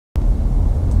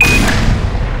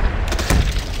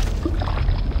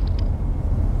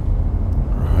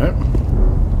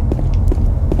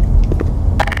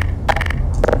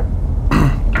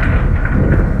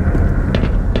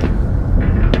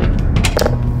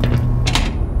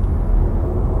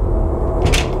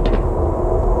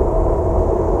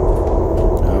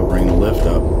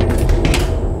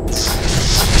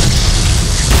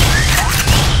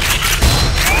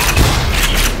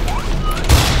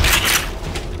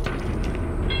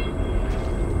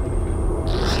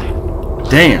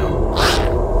damn.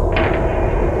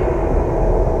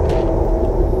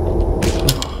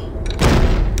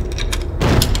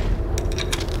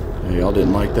 Hey, y'all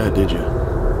didn't like that, did you?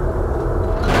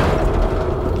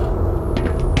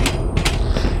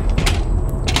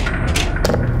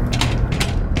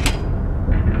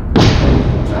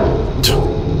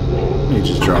 He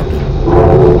just dropped it.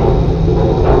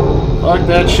 Fuck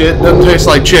that shit. Doesn't taste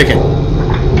like chicken.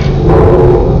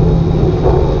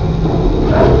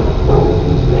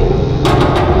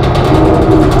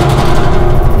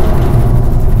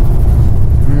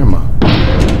 Where am I?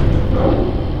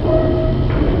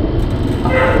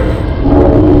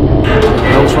 What the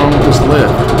hell's wrong with this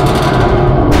lift?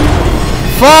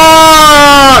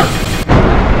 Fuck!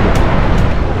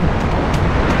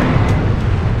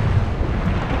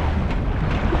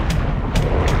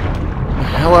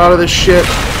 Hell out of this shit.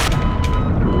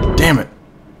 Damn it.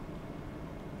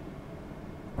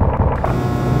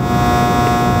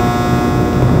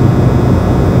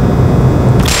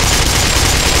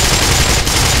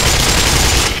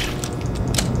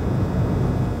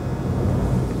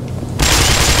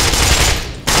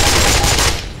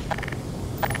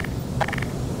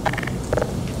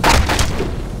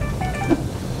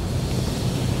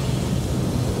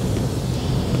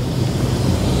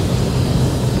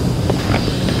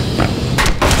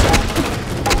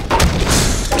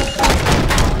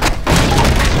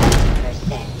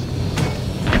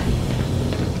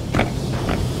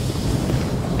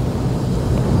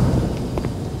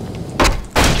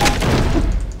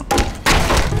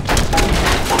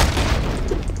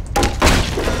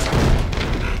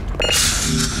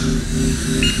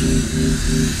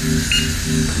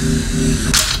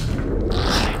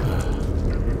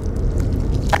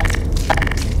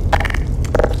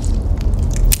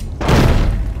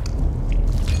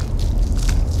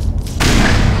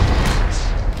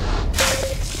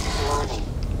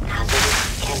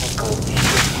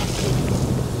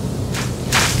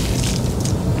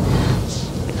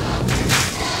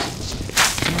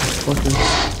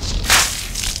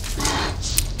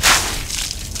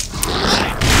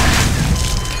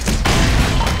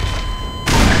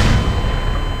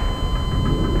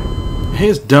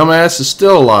 His dumbass is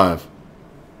still alive.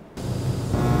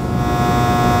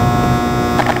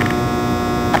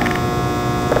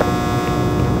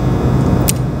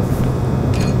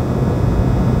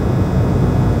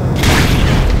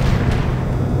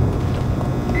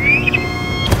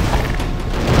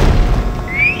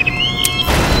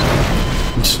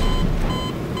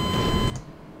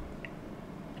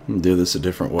 Do this a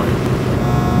different way.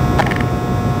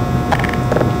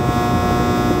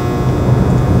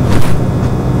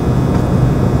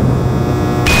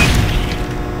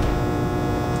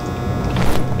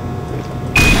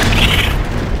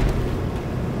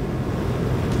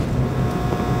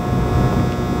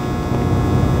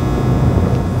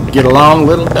 Get along,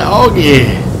 little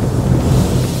doggy.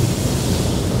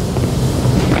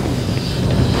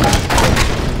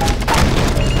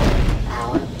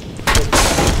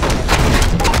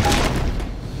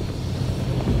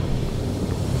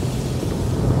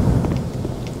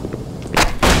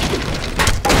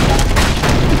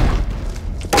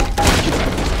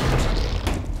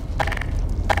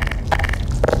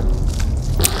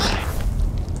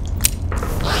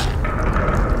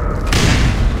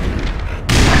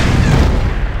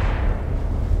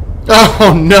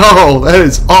 Oh no, that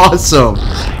is awesome.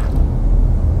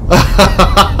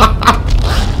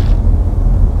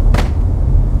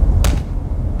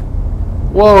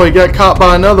 Whoa, he got caught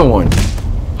by another one.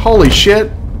 Holy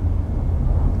shit.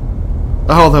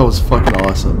 Oh, that was fucking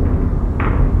awesome.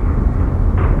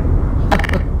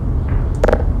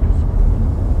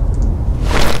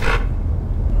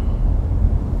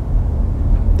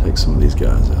 Take some of these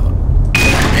guys out.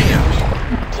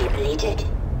 Damn. Depleted.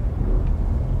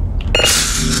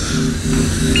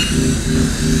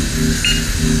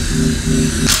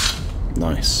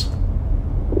 Nice.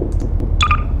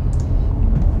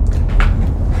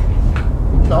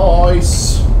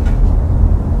 Nice.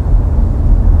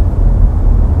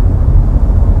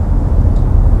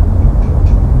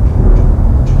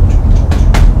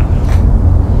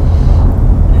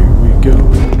 Here we go.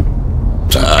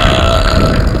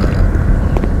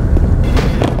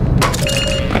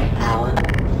 Power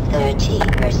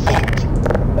 30%.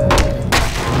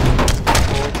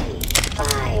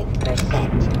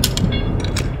 45%.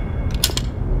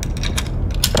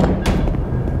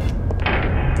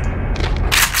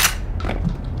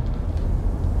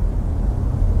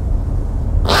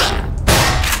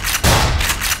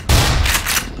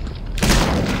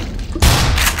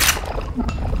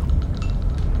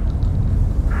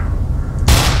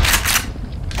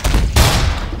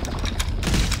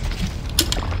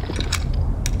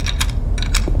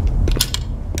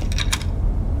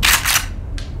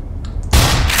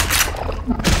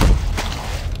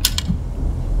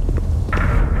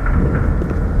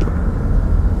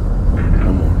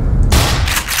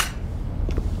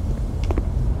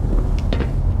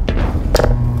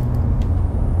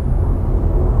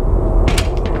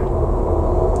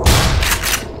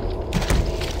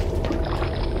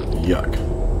 Yuck.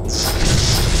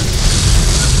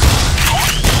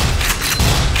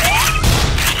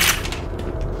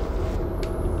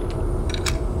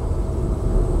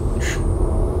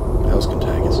 That was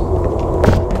contagious.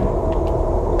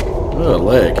 Oh, a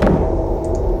leg.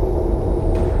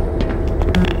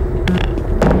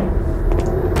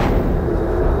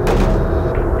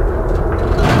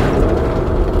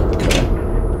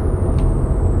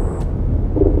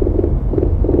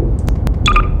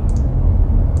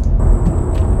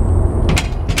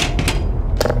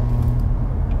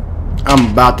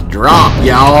 I'm about to drop,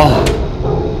 y'all.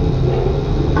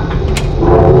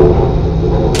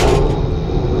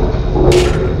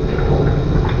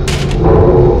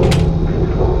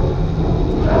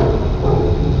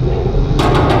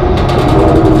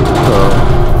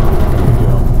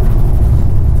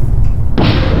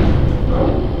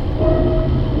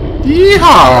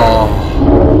 Yeehaw!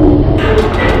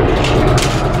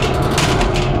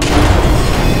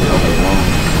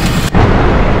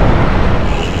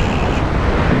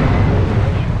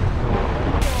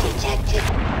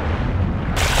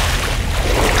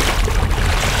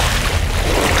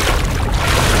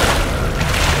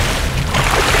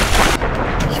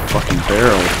 Fucking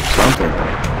barrel or something.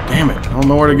 Damn it, I don't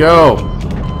know where to go.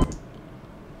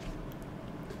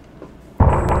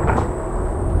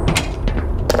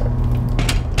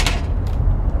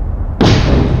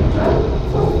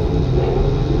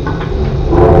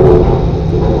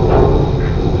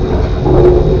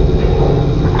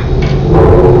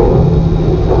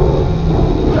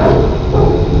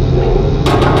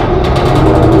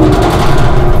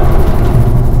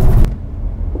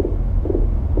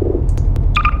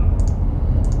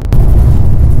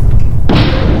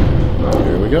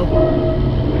 Go.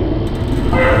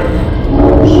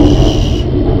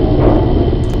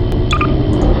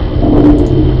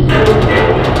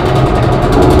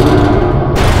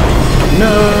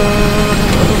 No.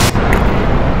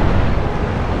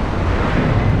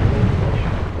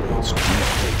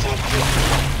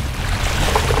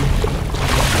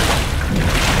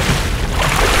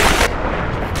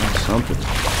 Something.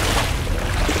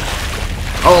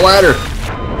 Oh, a ladder.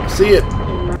 See it.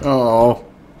 Oh.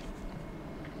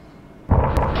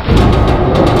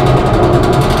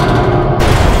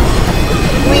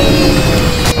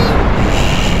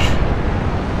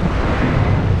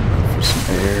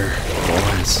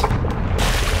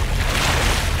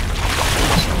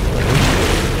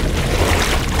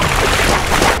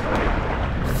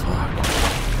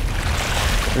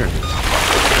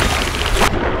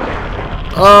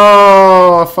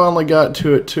 Oh, I finally got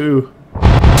to it too. How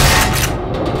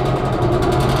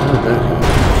did that happen?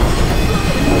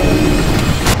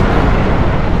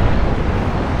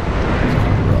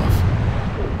 Rough.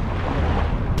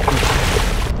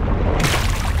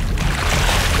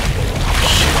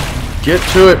 Get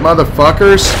to it,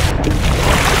 motherfuckers!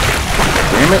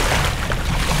 Damn it!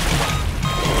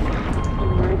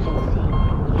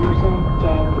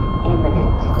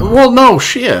 Well, no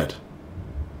shit.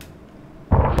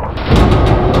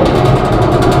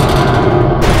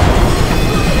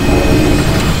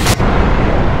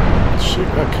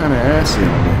 Kind of assy on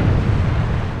me.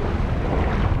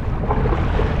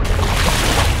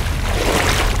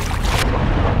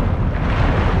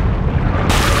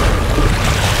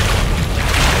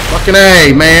 Fucking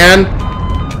A, man.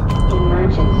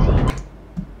 Emergency.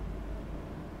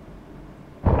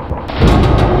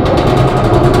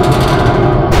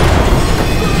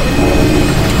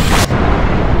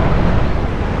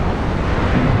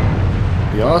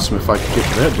 It'd be awesome if I could get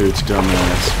to that dude's dumb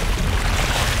ass.